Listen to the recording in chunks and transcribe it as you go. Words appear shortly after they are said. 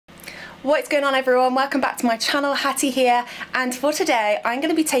What's going on, everyone? Welcome back to my channel. Hattie here, and for today I'm going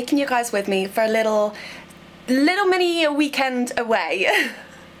to be taking you guys with me for a little mini weekend away.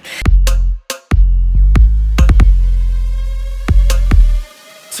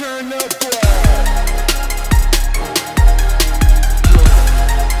 Turn up.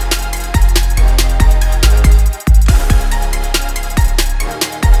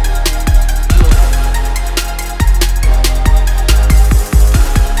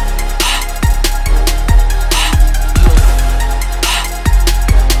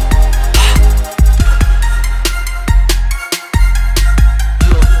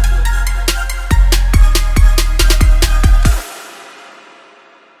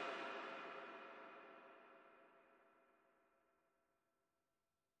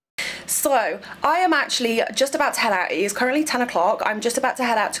 So, I am actually just about to head out. It is currently 10 o'clock. I'm just about to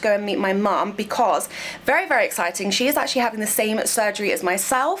head out to go and meet my mum because, very, very exciting, she is actually having the same surgery as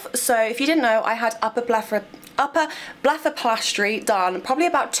myself. So, if you didn't know, I had upper blepharoplasty done probably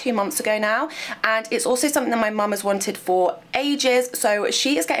about 2 months ago now, and it's also something that my mum has wanted for ages. So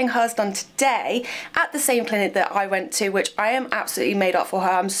she is getting hers done today at the same clinic that I went to, which I am absolutely made up for her.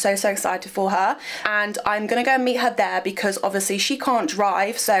 I'm so excited for her, and I'm gonna go and meet her there because obviously she can't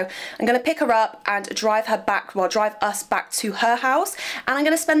drive, so I'm gonna pick her up and drive her back, well, drive us back to her house, and I'm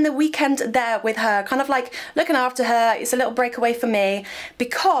gonna spend the weekend there with her, kind of like looking after her. It's a little breakaway for me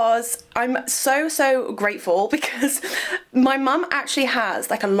because I'm so grateful because my mum actually has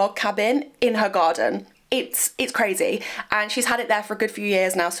like a log cabin in her garden. It's crazy, and she's had it there for a good few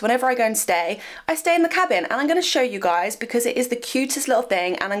years now, so whenever I go and stay, I stay in the cabin, and I'm going to show you guys because it is the cutest little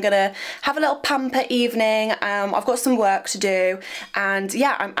thing, and I'm going to have a little pamper evening. I've got some work to do, and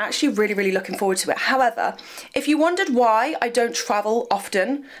yeah, I'm actually really looking forward to it. However, if you wondered why I don't travel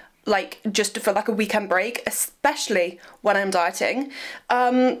often, like just for like a weekend break, especially when I'm dieting,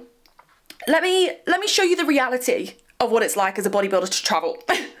 let me show you the reality of what it's like as a bodybuilder to travel.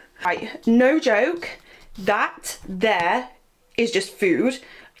 Right, no joke, that there is just food.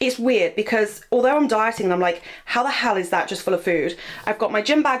 It's weird because although I'm dieting, I'm like, how the hell is that just full of food? I've got my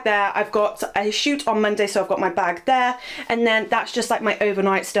gym bag there, I've got a shoot on Monday, so I've got my bag there, and then that's just like my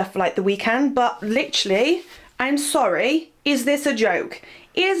overnight stuff for like the weekend. But literally, I'm sorry, is this a joke?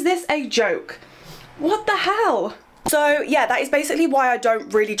 Is this a joke? What the hell? So yeah, that is basically why I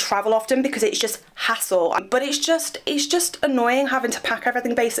don't really travel often, because it's just hassle. But it's just annoying having to pack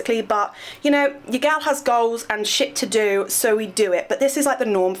everything basically. But you know, your gal has goals and shit to do, so we do it. But this is like the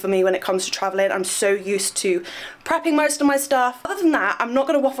norm for me when it comes to traveling. I'm so used to prepping most of my stuff. Other than that, I'm not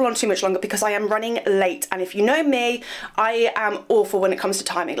going to waffle on too much longer because I am running late. And if you know me, I am awful when it comes to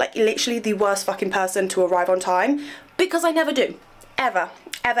timing. Like literally the worst fucking person to arrive on time, because I never do. Ever.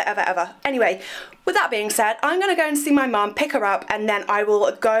 Anyway, with that being said, I'm gonna go and see my mum, pick her up, and then I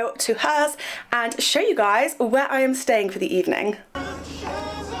will go to hers and show you guys where I am staying for the evening.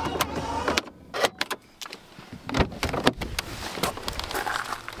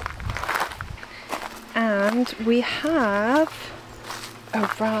 And we have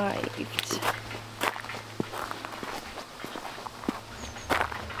arrived.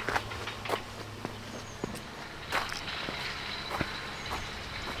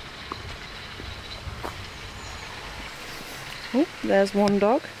 Oh, there's one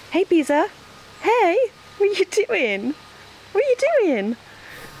dog. Hey, Beezer. Hey, what are you doing? What are you doing?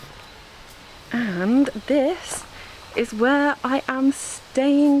 And this is where I am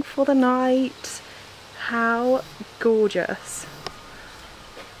staying for the night. How gorgeous.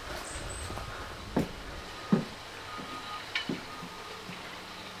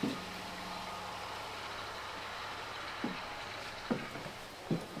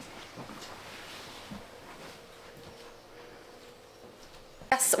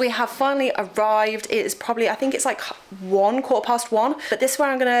 Yes, we have finally arrived. It is probably, I think it's like 1:15, but this is where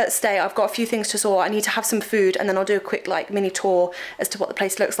I'm gonna stay. I've got a few things to sort. I need to have some food, and then I'll do a quick like mini tour as to what the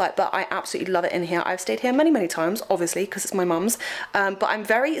place looks like. But I absolutely love it in here. I've stayed here many times, obviously, because it's my mum's. But I'm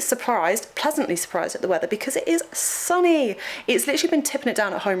very surprised, pleasantly surprised at the weather, because it is sunny. It's literally been tipping it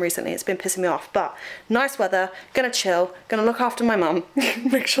down at home recently. It's been pissing me off, but nice weather. Gonna chill, gonna look after my mum,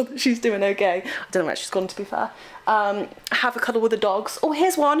 make sure that she's doing okay. I don't know where she's gone, to be fair. Have a cuddle with the dogs. Oh,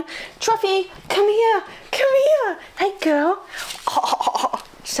 here's one. Truffy, come here. Hey, girl. Oh,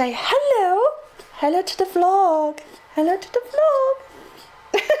 say hello. Hello to the vlog. Hello to the vlog.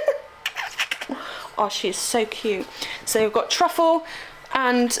 Oh, she is so cute. So we've got Truffle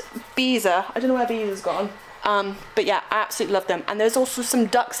and Beezer. I don't know where Beezer's gone. But yeah, I absolutely love them. And there's also some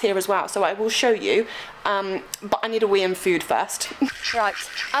ducks here as well, so I will show you. But I need a wee and food first. Right,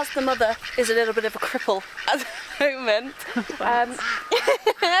 as the mother is a little bit of a cripple at the moment,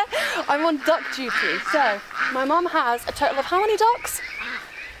 I'm on duck duty. So, my mum has a total of how many ducks?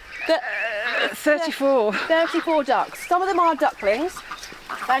 34. 34 ducks. Some of them are ducklings.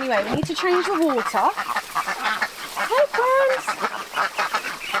 But anyway, we need to change the water. Hey friends!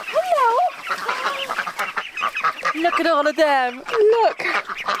 Hello! Look at all of them. Look!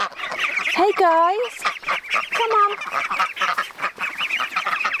 Hey guys! Come on!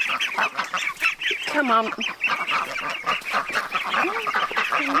 Come on! Can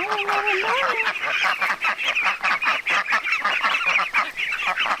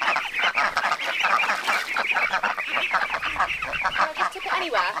I just tip it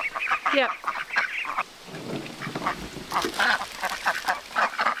anywhere? Yep.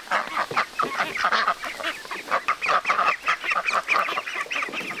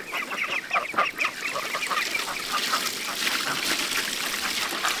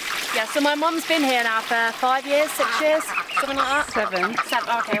 Yeah, so my mum's been here now for 5 years, 6 years, something like that. 7.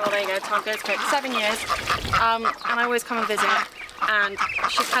 Okay, well there you go, time goes quick. 7 years, and I always come and visit, and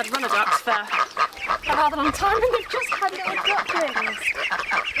she's had runner ducks for a rather long time, and they've just had little ducklings.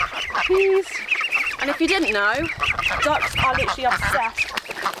 Please. And if you didn't know, ducks are literally obsessed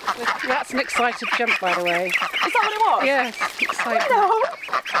with... That's an excited jump, by the way. Is that what it was? Yes, excited. Hello.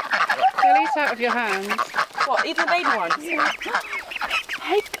 They'll eat out of your hands. What, even the baby ones? Yeah.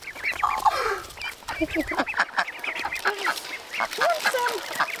 Hey. Oh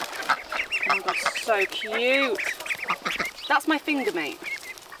my god, so cute. That's my finger, mate.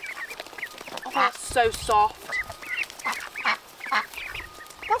 Oh, that's so soft.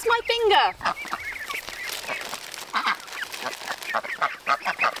 That's my finger.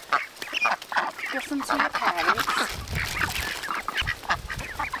 Listen to your parents.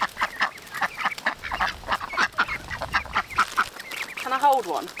 Can I hold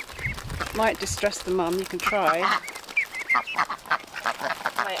one? Might distress the mum, you can try.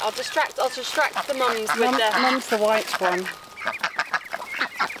 Right, I'll distract the mums with the... Mum's the white one.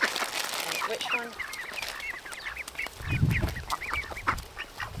 Which one?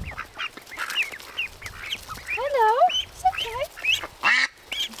 Hello, it's okay.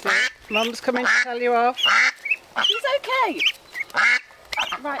 So, Mum's coming to tell you off. She's okay.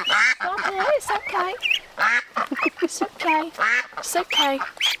 Right, stop here, it's okay. It's okay. It's okay.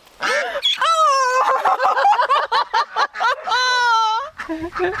 Oh!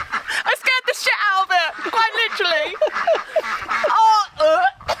 I scared the shit out of it, quite literally. Oh,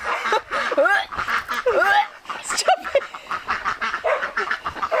 stop it.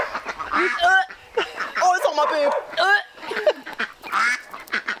 Oh, it's on my boob.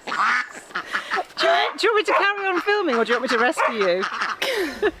 Do you want me to carry on filming or do you want me to rescue you?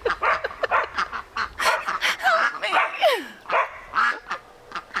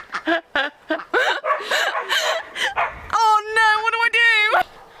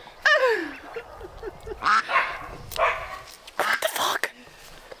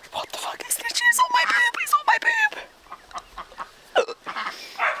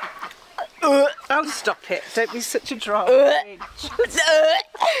 Oh, stop it. Don't be such a drama. Stop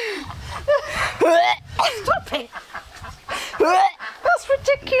it. That's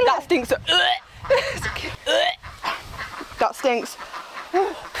ridiculous. That stinks. That stinks.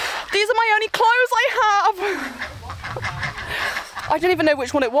 These are my only clothes I have. I don't even know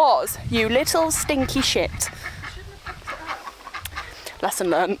which one it was. You little stinky shit. Lesson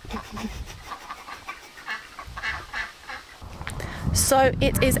learned. So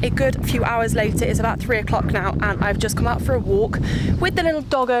it is a good few hours later. It's about 3 o'clock now and I've just come out for a walk with the little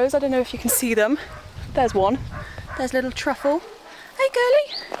doggos. I don't know if you can see them. There's one. There's little Truffle. Hey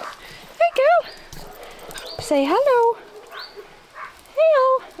girlie. Hey girl. Say hello.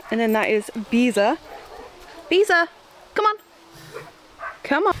 Hello. And then that is Beezer. Beezer, come on.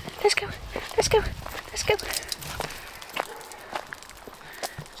 Come on. Let's go. Let's go. Let's go.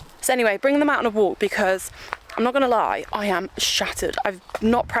 So anyway, bring them out on a walk because I'm not gonna lie, I am shattered. I've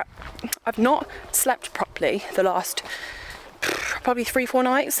not slept properly the last probably 3-4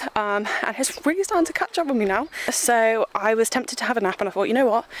 nights, and it's really starting to catch up with me now. So I was tempted to have a nap and I thought, you know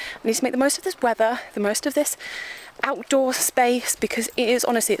what, I need to make the most of this weather, the most of this outdoor space, because it is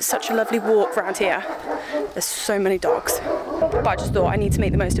honestly, it's such a lovely walk around here. There's so many dogs, but I just thought I need to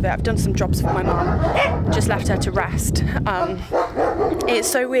make the most of it. I've done some jobs for my mum, just left her to rest. It's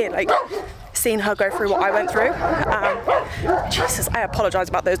so weird, like seeing her go through what I went through. Jesus, I apologise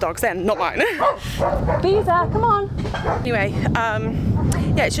about those dogs then, not mine. Beezer, come on. Anyway,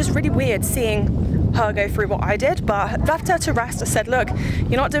 yeah, it's just really weird seeing her go through what I did, but left her to rest. I said, look,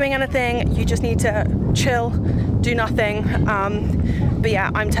 you're not doing anything, you just need to chill, do nothing. But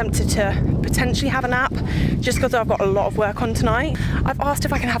yeah, I'm tempted to potentially have a nap just because I've got a lot of work on tonight. I've asked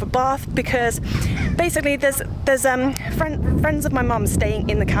if I can have a bath because basically there's friends of my mum staying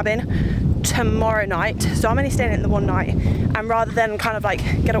in the cabin tomorrow night, so I'm only staying in the one night, and rather than kind of like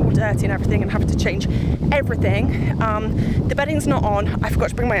get it all dirty and everything and have to change everything, the bedding's not on. I forgot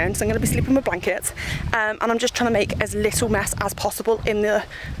to bring my own, so I'm going to be sleeping with blankets, and I'm just trying to make as little mess as possible in the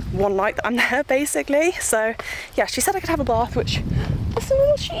one night that I'm there, basically. So yeah, she said I could have a bath, which is a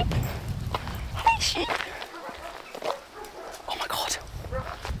little sheep. Hi, sheep. Oh my god.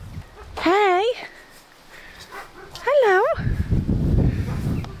 Hey. Hello.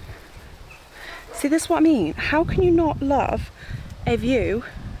 See, this is what I mean. How can you not love a view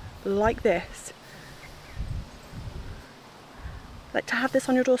like this? Like, to have this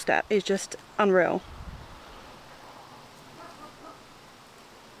on your doorstep is just unreal.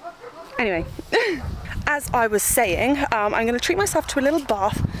 Anyway, as I was saying, I'm going to treat myself to a little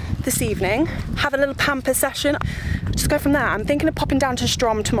bath this evening, have a little pamper session, just go from there. I'm thinking of popping down to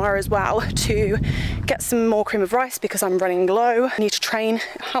Strom tomorrow as well to get some more cream of rice because I'm running low. I need to train,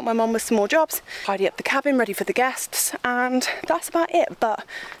 help my mum with some more jobs, tidy up the cabin, ready for the guests, and that's about it. But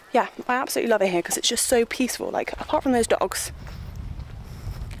yeah, I absolutely love it here because it's just so peaceful. Like, apart from those dogs,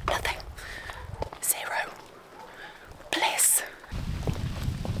 nothing. Zero. Bliss.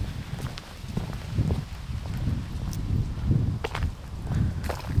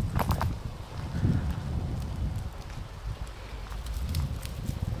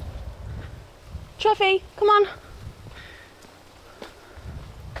 Truffy, come on.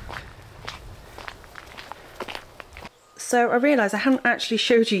 So I realised I haven't actually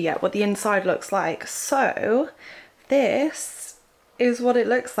showed you yet what the inside looks like. So this is what it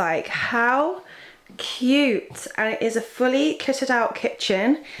looks like. How cute. And it is a fully kitted out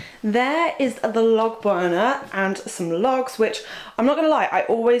kitchen. There is the log burner and some logs, which I'm not gonna lie, I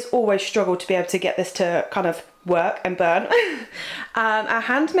always struggle to be able to get this to kind of work and burn. A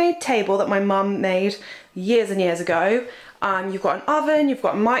handmade table that my mum made years and years ago. You've got an oven, you've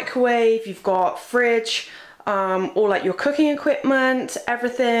got a microwave, you've got fridge, all like your cooking equipment,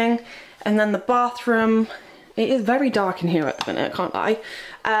 everything. And then the bathroom. It is very dark in here at the minute, I can't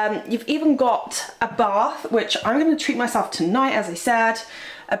lie. You've even got a bath, which I'm going to treat myself tonight, as I said.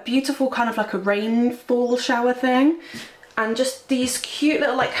 A beautiful kind of like a rainfall shower thing. And just these cute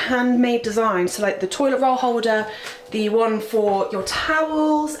little like handmade designs. So like the toilet roll holder, the one for your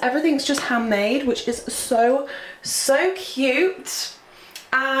towels, everything's just handmade, which is so cute.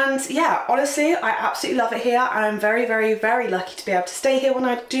 And yeah, honestly, I absolutely love it here. I'm very lucky to be able to stay here when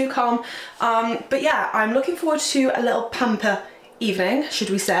I do come. But yeah, I'm looking forward to a little pamper evening, should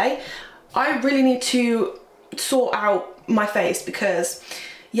we say. I really need to sort out my face because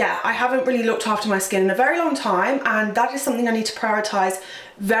yeah, I haven't really looked after my skin in a very long time, and that is something I need to prioritize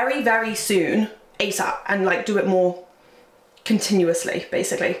very soon, ASAP, and like do it more continuously,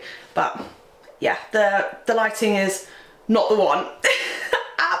 basically. But yeah, the lighting is not the one.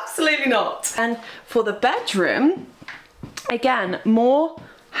 Absolutely not. And for the bedroom, again, more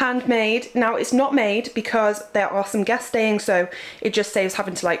handmade. Now it's not made because there are some guests staying, so it just saves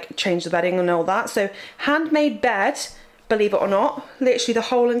having to like change the bedding and all that. So handmade bed, believe it or not, literally the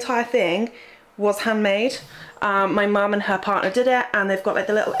whole entire thing was handmade. My mum and her partner did it, and they've got like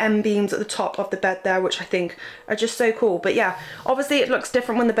the little M-beams at the top of the bed there, which I think are just so cool. But yeah, obviously it looks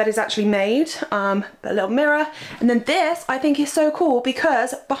different when the bed is actually made. A little mirror, and then this I think is so cool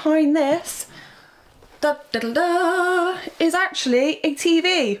because behind this is actually a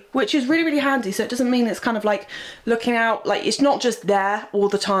TV, which is really handy. So it doesn't mean it's kind of like looking out, like it's not just there all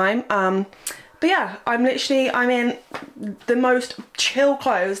the time. But yeah, I'm in the most chill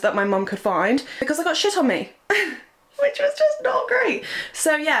clothes that my mum could find because I got shit on me, which was just not great.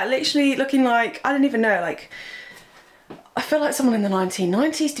 So yeah, literally looking like, I don't even know, like, I feel like someone in the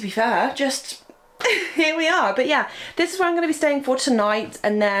 1990s, to be fair. Just, here we are. But yeah, this is where I'm going to be staying for tonight,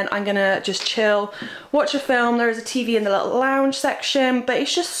 and then I'm going to just chill, watch a film. There is a TV in the little lounge section, but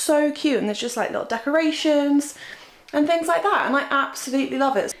it's just so cute, and there's just like little decorations and things like that, and I absolutely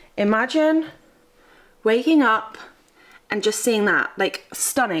love it. Imagine waking up and just seeing that, like,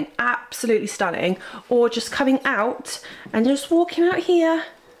 stunning, absolutely stunning. Or just coming out and just walking out here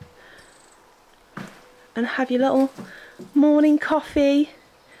and have your little morning coffee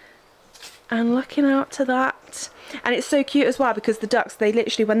and looking out to that. And it's so cute as well because the ducks, they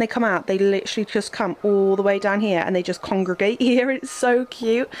literally, when they come out, they literally just come all the way down here and they just congregate here. It's so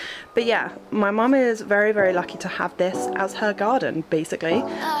cute. But yeah, my mum is very lucky to have this as her garden, basically.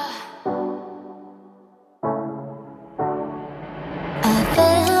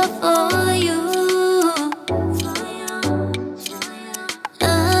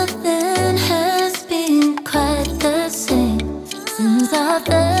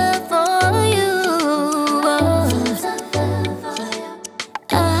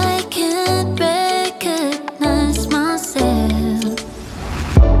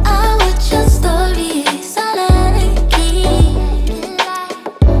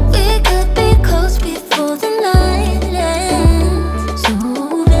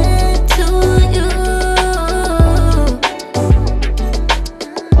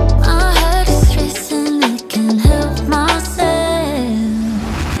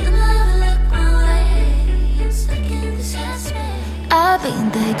 Going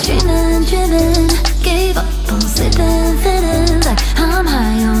daydreaming, dreaming. Gave up on sleeping, feeling like I'm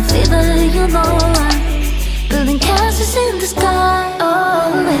high on fever. You know I'm building castles in the sky.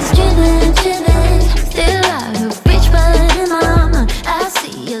 Always dreaming, dreaming. Still out of reach, but in my mind I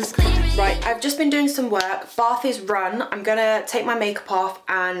see us clearly. Right, I've just been doing some work. Bath is run. I'm gonna take my makeup off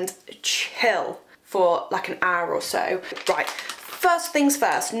and chill for like an hour or so. Right, first things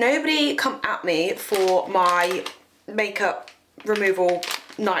first, nobody come at me for my makeup removal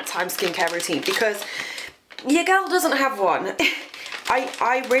nighttime skincare routine because your girl doesn't have one.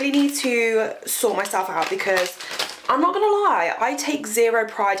 I really need to sort myself out because I'm not gonna lie, I take zero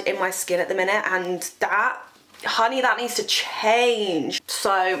pride in my skin at the minute, and that, honey, that needs to change.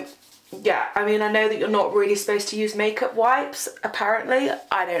 So yeah, I mean, I know that you're not really supposed to use makeup wipes, apparently,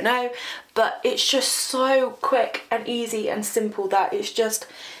 I don't know, but it's just so quick and easy and simple that it's just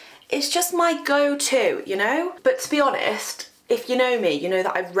my go-to, you know? But to be honest, if you know me, you know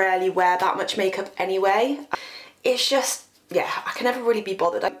that I rarely wear that much makeup anyway. It's just, yeah, I can never really be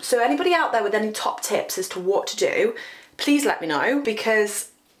bothered. So anybody out there with any top tips as to what to do, please let me know,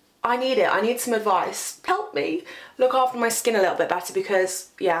 because I need it. I need some advice. Help me look after my skin a little bit better because,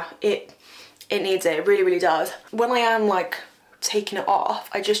 yeah, it needs it. It really, really does. When I am like taking it off,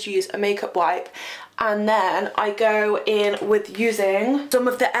 I just use a makeup wipe, and then I go in with using some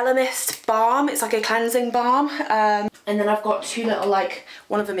of the Elemist balm. It's like a cleansing balm. And then I've got two little, like,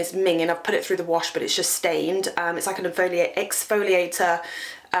 one of them is minging. I've put it through the wash, but it's just stained. It's like an exfoliator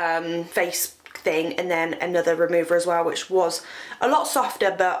face thing, and then another remover as well, which was a lot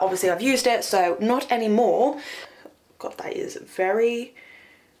softer, but obviously I've used it, so not anymore. God, that is very,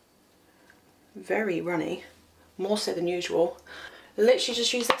 very runny, more so than usual. Literally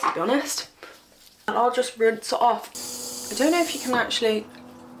just use this, to be honest, and I'll just rinse it off. I don't know if you can actually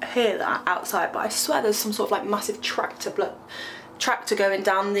hear that outside, but I swear there's some sort of like massive tractor going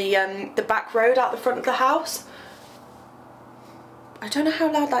down the back road out the front of the house. I don't know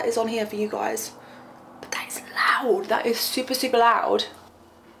how loud that is on here for you guys, but that is loud. That is super, super loud.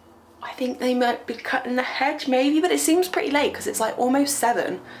 I think they might be cutting the hedge maybe, but it seems pretty late because it's like almost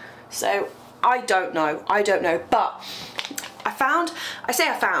 7. So I don't know, but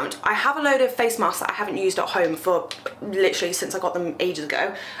I have a load of face masks that I haven't used at home for literally since I got them ages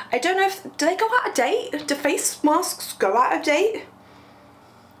ago. I don't know if, do they go out of date? Do face masks go out of date?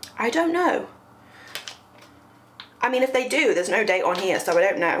 I don't know. I mean, if they do, there's no date on here, so I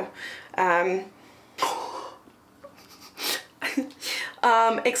don't know.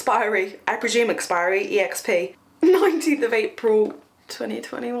 Expiry, I presume expiry, EXP, 19th of April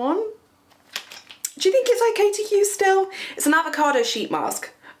 2021. Do you think it's okay to use still? It's an avocado sheet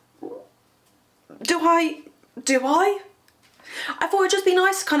mask. Do I? I thought it'd just be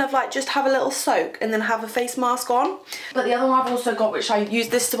nice to kind of like just have a little soak and then have a face mask on. But the other one I've also got, which I use,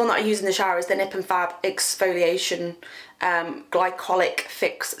 this is the one that I use in the shower, is the Nip and Fab Exfoliation Glycolic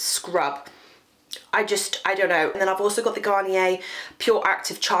Fix Scrub. I don't know. And then I've also got the Garnier Pure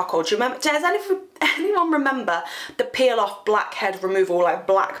Active Charcoal. Do you remember, does anyone remember the peel off blackhead removal, like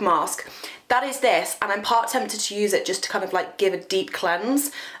black mask? That is this, and I'm part tempted to use it just to kind of like give a deep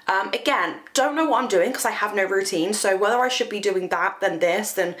cleanse. Again, don't know what I'm doing because I have no routine, so whether I should be doing that, then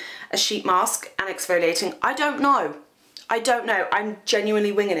this, then a sheet mask and exfoliating, I don't know. I'm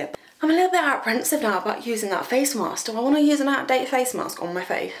genuinely winging it. I'm a little bit apprehensive now about using that face mask. Do I want to use an out-of-date face mask on my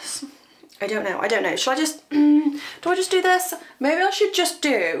face? I don't know. Should I just, do I just do this? Maybe I should just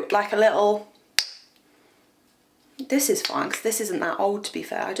do like a little, this is fine because this isn't that old, to be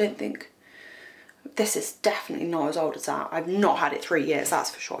fair, I don't think. This is definitely not as old as that. I've not had it 3 years, that's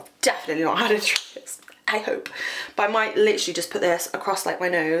for sure. I've definitely not had it 3 years, I hope. But I might literally just put this across like my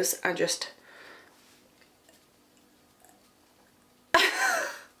nose and just,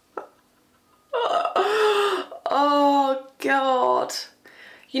 oh God.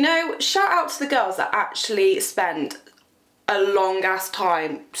 You know, shout out to the girls that actually spend a long ass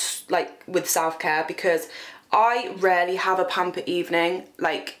time like with self-care, because I rarely have a pamper evening.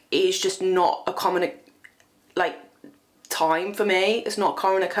 Like, it's just not a common like time for me. It's not a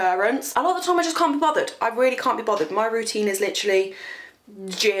common occurrence. A lot of the time I just can't be bothered. I really can't be bothered. My routine is literally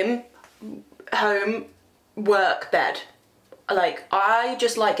gym, home, work, bed. Like, I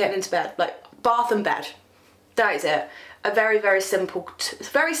just like getting into bed, like bath and bed. That is it. A very, very simple,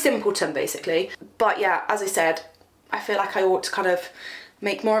 very simpleton basically. But yeah, as I said, I feel like I ought to kind of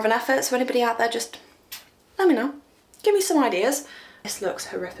make more of an effort. So anybody out there, just let me know. Give me some ideas. This looks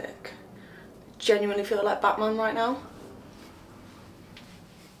horrific. Genuinely feel like Batman right now.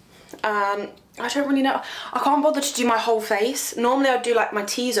 I don't really know. I can't bother to do my whole face. Normally I'd do like my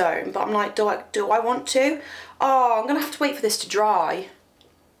T-zone, but I'm like, do I want to? Oh, I'm gonna have to wait for this to dry.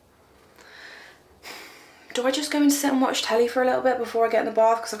 do I just go and sit and watch telly for a little bit before I get in the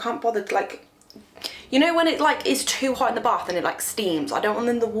bath? Because I can't bother, like, you know when it like is too hot in the bath and it like steams? I don't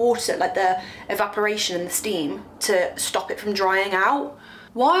want the water, like the evaporation and the steam, to stop it from drying out.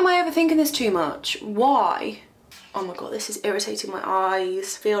 Why am I overthinking this too much? Why? Oh my god, this is irritating my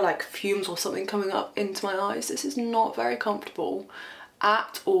eyes. I feel like fumes or something coming up into my eyes. This is not very comfortable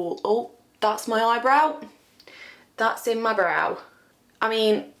at all. Oh, that's my eyebrow. That's in my brow. I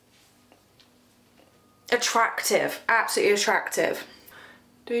mean, attractive, absolutely attractive.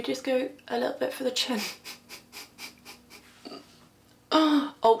 Do we just go a little bit for the chin?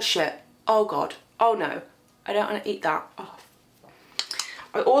 Oh shit, oh god, oh no, I don't want to eat that. Oh.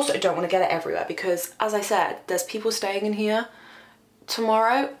 I also don't want to get it everywhere because, as I said, there's people staying in here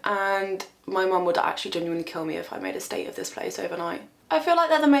tomorrow and my mum would actually genuinely kill me if I made a state of this place overnight. I feel like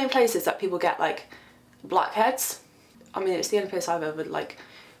they're the main places that people get like blackheads. I mean, it's the only place I've ever like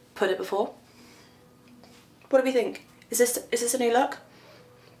put it before. What do we think? Is this a new look?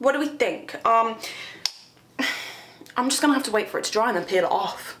 What do we think? I'm just gonna have to wait for it to dry and then peel it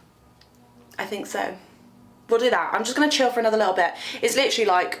off. I think so. We'll do that. I'm just gonna chill for another little bit. It's literally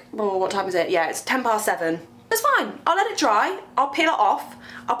like, oh, what time is it? Yeah, it's 7:10. It's fine. I'll let it dry. I'll peel it off.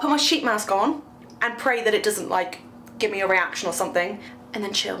 I'll put my sheet mask on and pray that it doesn't like give me a reaction or something. And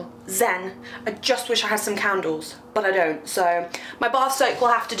then chill. Zen. I just wish I had some candles, but I don't. So my bath soak will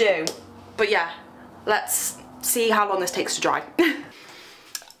have to do. But yeah, let's see how long this takes to dry.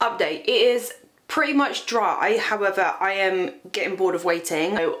 Update, it is pretty much dry, however I am getting bored of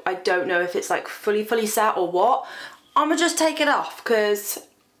waiting. So I don't know if it's like fully set or what. I'm gonna just take it off because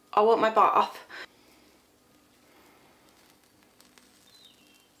I want my bath.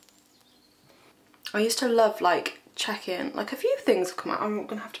 I used to love like checking, like a few things have come out. I'm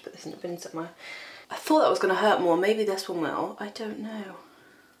gonna have to put this in the bin somewhere. I thought that was gonna hurt more, maybe this one will, I don't know.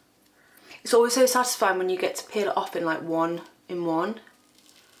 It's always so satisfying when you get to peel it off in like one in one.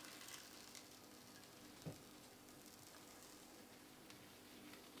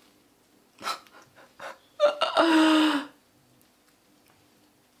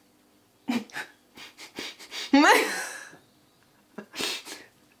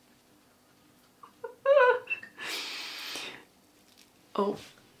 Oh.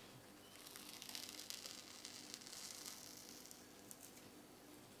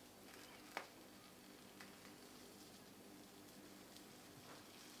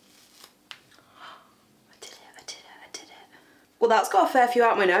 I did it. Well, that's got a fair few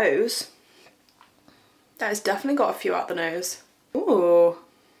out my nose. That has definitely got a few out the nose. Ooh.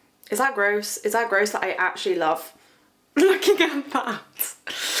 Is that gross? Is that gross that I actually love looking at that?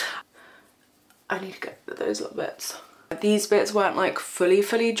 I need to get those little bits. These bits weren't like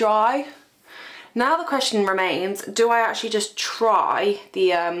fully dry. Now the question remains, do I actually just try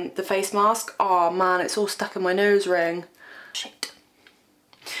the face mask? Oh man, it's all stuck in my nose ring. Shit.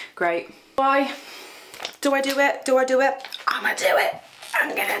 Great. Why? Do I do it? Do I do it? I'm gonna do it. I'm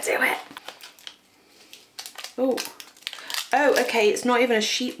gonna do it. Oh. Oh, okay, it's not even a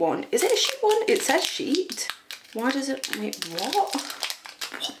sheet one. Is it a sheet one? It says sheet. Why does it, wait, what?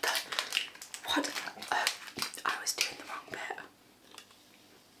 What the, what? I was doing the wrong bit.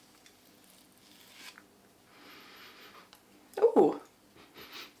 Oh,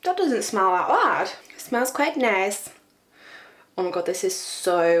 that doesn't smell that bad. It smells quite nice. Oh my god, this is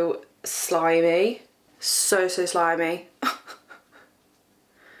so slimy. So slimy.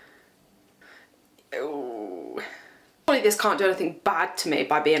 Ooh. Surely this can't do anything bad to me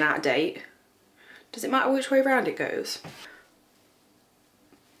by being out of date. Does it matter which way around it goes?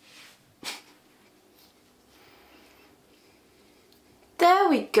 There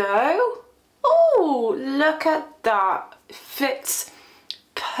we go. Oh, look at that. Fits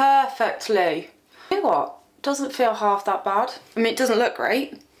perfectly. You know what? Doesn't feel half that bad. I mean, it doesn't look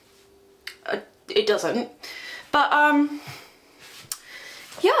great. It doesn't. But,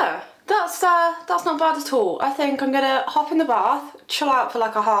 yeah. That's not bad at all. I think I'm gonna hop in the bath, chill out for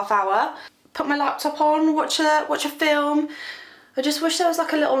like a half hour, put my laptop on, watch a film. I just wish there was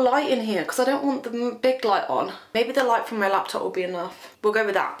like a little light in here because I don't want the big light on. Maybe the light from my laptop will be enough. We'll go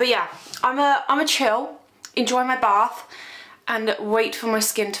with that. But yeah, I'm a chill, enjoy my bath, and wait for my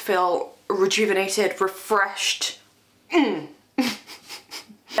skin to feel rejuvenated, refreshed.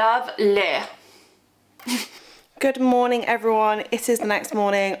 Lovely. Good morning everyone, it is the next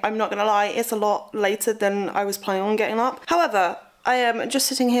morning. I'm not gonna lie, it's a lot later than I was planning on getting up. However, I am just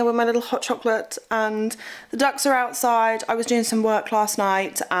sitting here with my little hot chocolate and the ducks are outside. I was doing some work last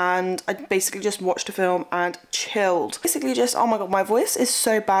night and I basically just watched a film and chilled. Basically just, oh my god, my voice is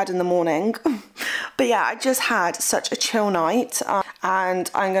so bad in the morning. But yeah, I just had such a chill night and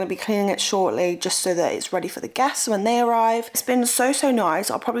I'm going to be cleaning it shortly just so that it's ready for the guests when they arrive. It's been so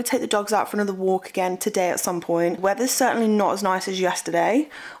nice. I'll probably take the dogs out for another walk again today at some point. Weather's certainly not as nice as yesterday,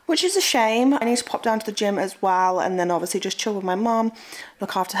 which is a shame. I need to pop down to the gym as well, and then obviously just chill with my mum,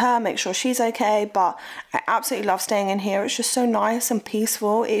 look after her, make sure she's okay. But I absolutely love staying in here. It's just so nice and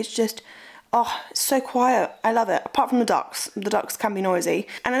peaceful. It's just, oh, it's so quiet. I love it. Apart from the ducks. The ducks can be noisy.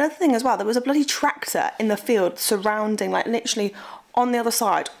 And another thing as well, there was a bloody tractor in the field surrounding, like literally on the other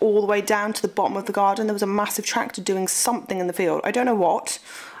side, all the way down to the bottom of the garden. There was a massive tractor doing something in the field. I don't know what.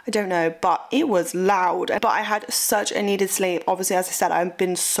 I don't know, but it was loud. But I had such a needed sleep. Obviously, as I said, I've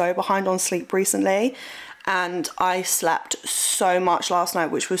been so behind on sleep recently, and I slept so much last night,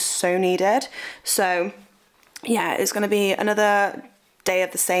 which was so needed. So yeah, it's going to be another day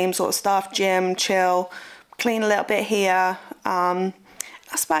of the same sort of stuff. Gym, chill, clean a little bit here.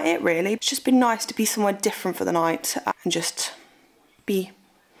 That's about it really. It's just been nice to be somewhere different for the night and just be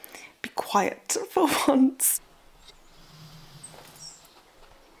quiet for once.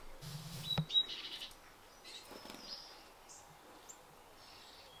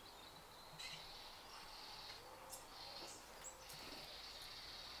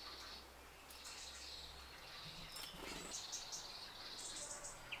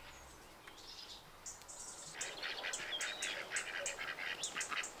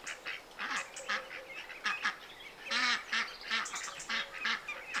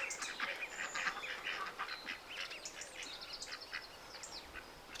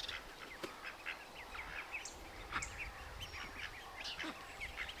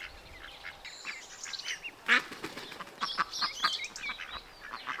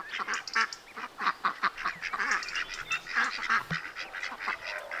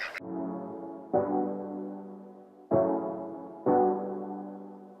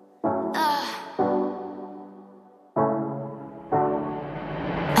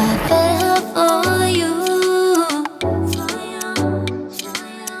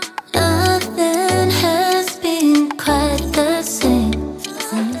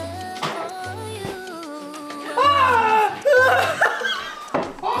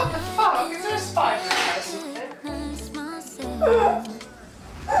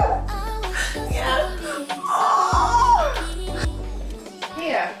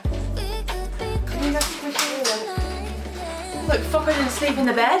 Look, fuck, I didn't sleep in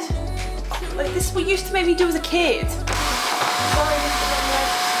the bed. Like, this is what you used to make me do as a kid.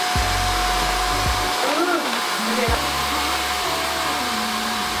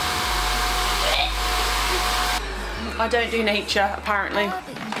 I don't do nature, apparently.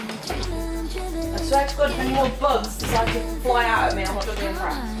 I swear to God, if any more bugs decide to fly out at me, I'm not going to be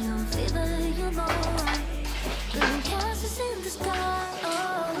impressed.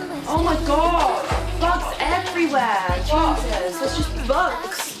 Oh my God! Bugs everywhere! Jesus, there's just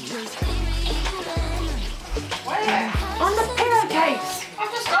bugs! Where? On the pillowcase! I'm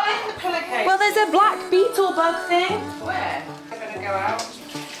just not in the pillowcase! Well, there's a black beetle bug thing! Where? I'm gonna go out.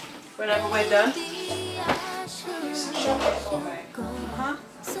 Whenever we're done. Do some shopping for me. Uh-huh.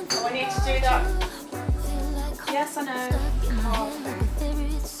 Oh, I need to do that. Yes, I know.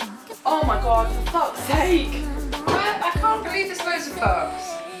 Oh my God, for fuck's sake! I can't believe there's loads of bugs.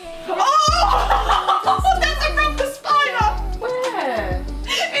 Oh! There's a rubber spider! Where?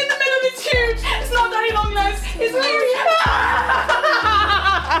 In the middle, it's huge! It's not very long legs! It's huge!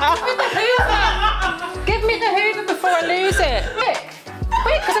 Give me the hoover! Give me the hoover before I lose it! Quick!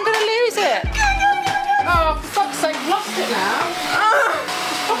 Quick, because I'm going to lose it! Oh, for fuck's sake, I've lost it now!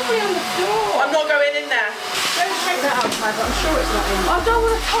 It's probably on the floor! I'm not going in there! Don't take that outside, but I'm sure it's not in there. I don't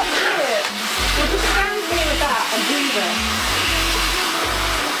want to touch it! We'll just stand here with that and leave it.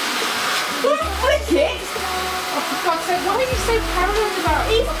 Don't flick it! Oh, for God's sake, why are you so paranoid about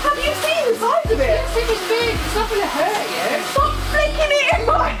it? Have you seen the size of it? Yes, it was big. It's not going to hurt you. Stop flicking it in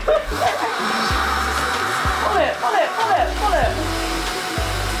my... Pull it, pull it, pull it, pull it.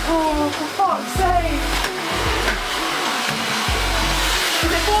 Oh, for fuck's sake. Is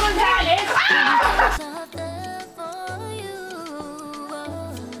it falling down?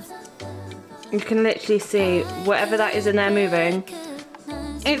 You can literally see whatever that is in there moving.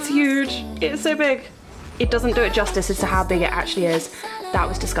 It's huge. It's so big. It doesn't do it justice as to how big it actually is. That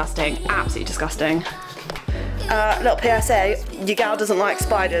was disgusting. Absolutely disgusting. Little PSA, your gal doesn't like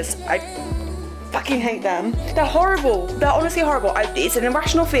spiders. I fucking hate them. They're horrible. They're honestly horrible. It's an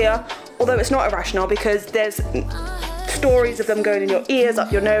irrational fear, although it's not irrational because there's stories of them going in your ears,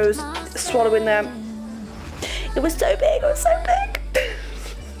 up your nose, swallowing them. It was so big. It was so big.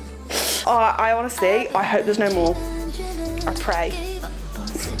 I honestly, I hope there's no more. I pray.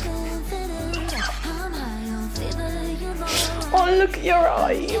 Oh, look at your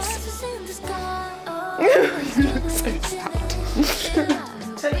eyes. You look so sad.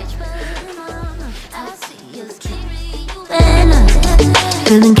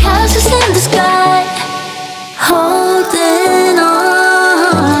 Building castles in the sky, holding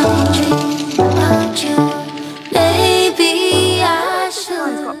on. Maybe I should.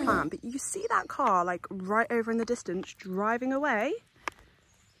 I've got a plan, but you see that car like right over in the distance driving away?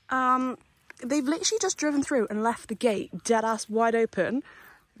 They've literally just driven through and left the gate dead ass wide open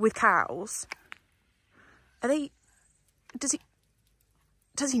with cows. Are they? Does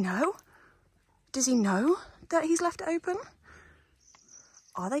he know? Does he know that he's left it open?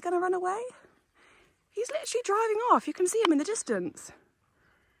 Are they gonna run away? He's literally driving off. You can see him in the distance.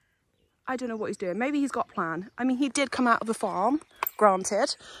 I don't know what he's doing. Maybe he's got a plan. I mean, he did come out of the farm,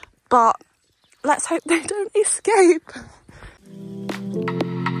 granted, but let's hope they don't escape.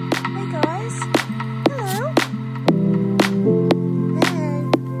 Hey guys. Hello.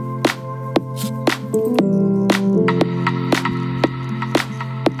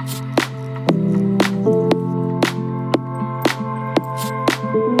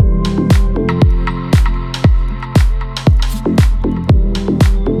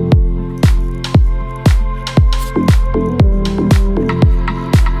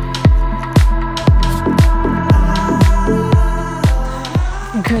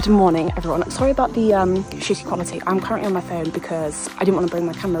 Good morning, everyone. Sorry about the shitty quality. I'm currently on my phone because I didn't want to bring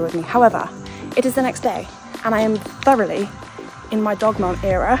my camera with me. However, it is the next day and I am thoroughly in my dog mom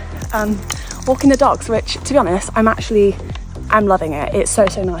era, walking the dogs, which, to be honest, I'm loving it. It's so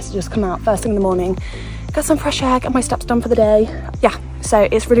nice to just come out first thing in the morning, get some fresh air, get my steps done for the day. Yeah, so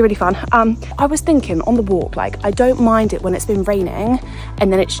it's really fun. I was thinking on the walk, like, I don't mind it when it's been raining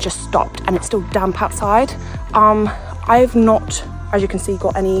and then it's just stopped and it's still damp outside. I've not, as you can see,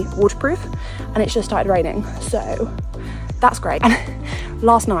 got any waterproof and it's just started raining, so that's great. And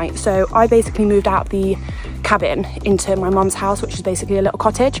last night, so I basically moved out the cabin into my mum's house, which is basically a little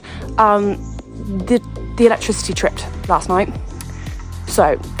cottage. The electricity tripped last night,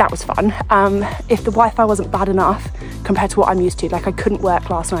 so that was fun. If the Wi-Fi wasn't bad enough compared to what I'm used to, like, I couldn't work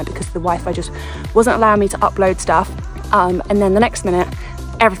last night because the Wi-Fi just wasn't allowing me to upload stuff, and then the next minute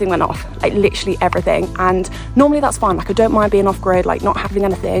everything went off, like literally everything. And normally that's fine, like I don't mind being off grid, like not having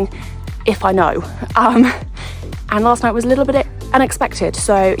anything if I know. And last night was a little bit unexpected,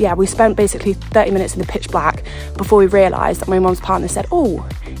 so yeah, we spent basically 30 minutes in the pitch black before we realised that my mum's partner said, oh,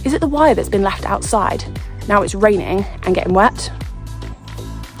 is it the wire that's been left outside? Now it's raining and getting wet.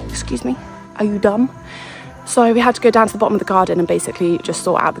 Excuse me, are you dumb? So we had to go down to the bottom of the garden and basically just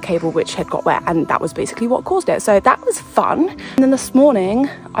sort out the cable which had got wet, and that was basically what caused it. So that was fun. And then this morning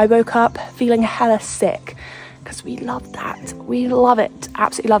I woke up feeling hella sick because we love that. We love it,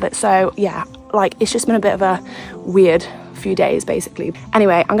 absolutely love it. So yeah, like, it's just been a bit of a weird few days basically.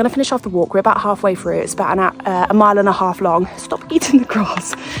 Anyway, I'm gonna finish off the walk. We're about halfway through. It's about a mile and a half long. Stop eating the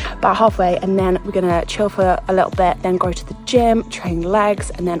grass. About halfway, and then we're gonna chill for a little bit, then go to the gym, train legs,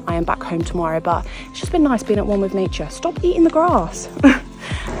 and then I am back home tomorrow. But it's just been nice being at one with nature. Stop eating the grass. Come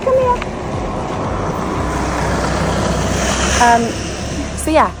here. So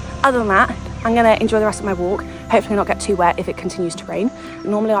yeah, other than that, I'm gonna enjoy the rest of my walk, hopefully not get too wet if it continues to rain.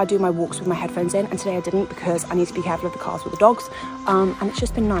 Normally I do my walks with my headphones in, and today I didn't because I need to be careful of the cars with the dogs. And it's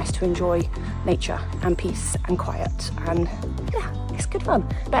just been nice to enjoy nature and peace and quiet, and yeah, it's good fun.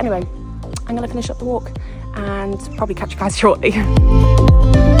 But anyway, I'm gonna finish up the walk and probably catch you guys shortly.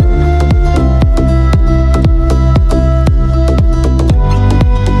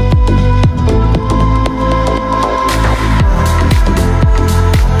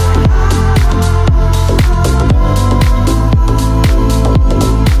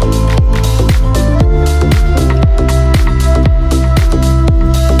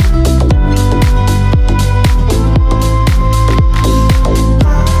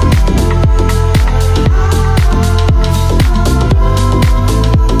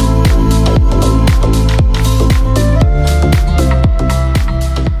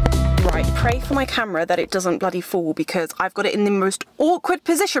 Camera that it doesn't bloody fall because I've got it in the most awkward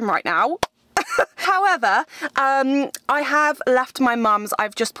position right now. However, I have left my mum's.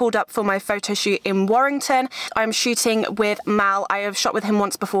 I've just pulled up for my photo shoot in Warrington. I'm shooting with Mal. I have shot with him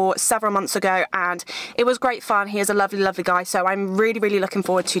once before, several months ago, and it was great fun. He is a lovely guy, so I'm really looking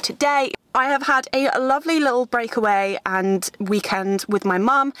forward to today. I have had a lovely little breakaway and weekend with my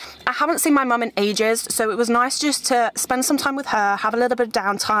mum. I haven't seen my mum in ages, so it was nice just to spend some time with her, have a little bit of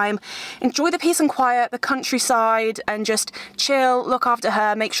downtime, enjoy the peace and quiet, the countryside, and just chill, look after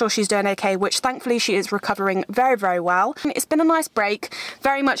her, make sure she's doing okay, which thankfully she is recovering very well. It's been a nice break,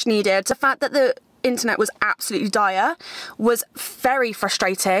 very much needed. The fact that the internet was absolutely dire was very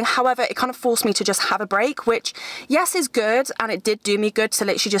frustrating. However, it kind of forced me to just have a break, which yes is good, and it did do me good to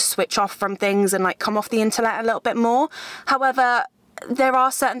literally just switch off from things and like come off the internet a little bit more. However, there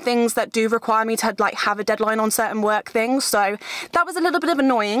are certain things that do require me to like have a deadline on certain work things, so that was a little bit of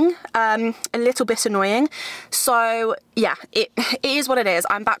annoying, a little bit annoying. So yeah, it is what it is.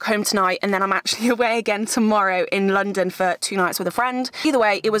 I'm back home tonight, and then I'm actually away again tomorrow in London for 2 nights with a friend. Either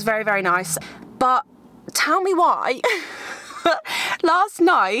way, it was very, very nice. But tell me why. Last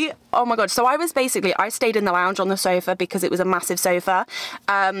night, oh my god, so I stayed in the lounge on the sofa because it was a massive sofa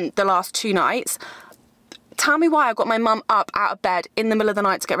the last 2 nights. Tell me why I got my mum up out of bed in the middle of the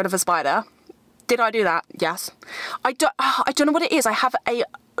night to get rid of a spider. Did I do that? Yes. I don't know what it is. I have a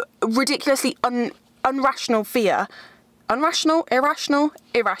ridiculously irrational fear of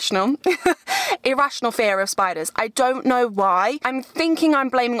spiders. I don't know why. I'm thinking I'm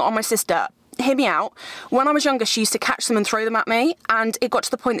blaming it on my sister. Hear me out. When I was younger, she used to catch them and throw them at me, and it got to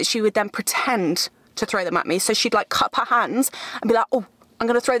the point that she would then pretend to throw them at me. So she'd like cup her hands and be like, oh, I'm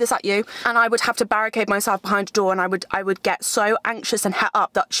gonna throw this at you, and I would have to barricade myself behind a door, and I would get so anxious and het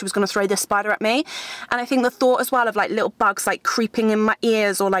up that she was gonna throw this spider at me. And I think the thought as well of like little bugs like creeping in my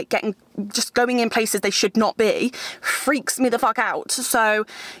ears or like just going in places they should not be freaks me the fuck out. So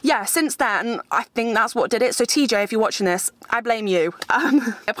yeah, since then I think that's what did it. So TJ, if you're watching this, I blame you.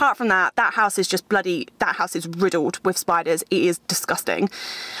 Apart from that, that house is just that house is riddled with spiders. It is disgusting,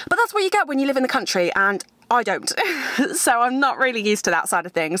 but that's what you get when you live in the country, and I don't. So I'm not really used to that side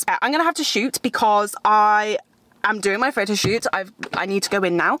of things. I'm gonna have to shoot because I am doing my photo shoot. I need to go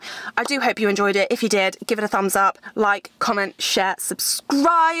in now. I do hope you enjoyed it. If you did, give it a thumbs up, like, comment, share,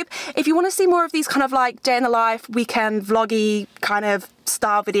 subscribe. If you want to see more of these kind of like day in the life, weekend vloggy kind of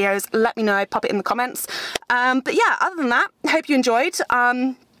style videos, let me know, pop it in the comments. But yeah, other than that, hope you enjoyed.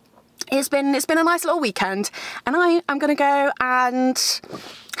 It's been a nice little weekend, and I'm gonna go and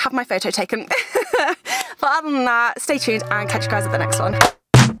have my photo taken. But other than that, stay tuned and catch you guys at the next one.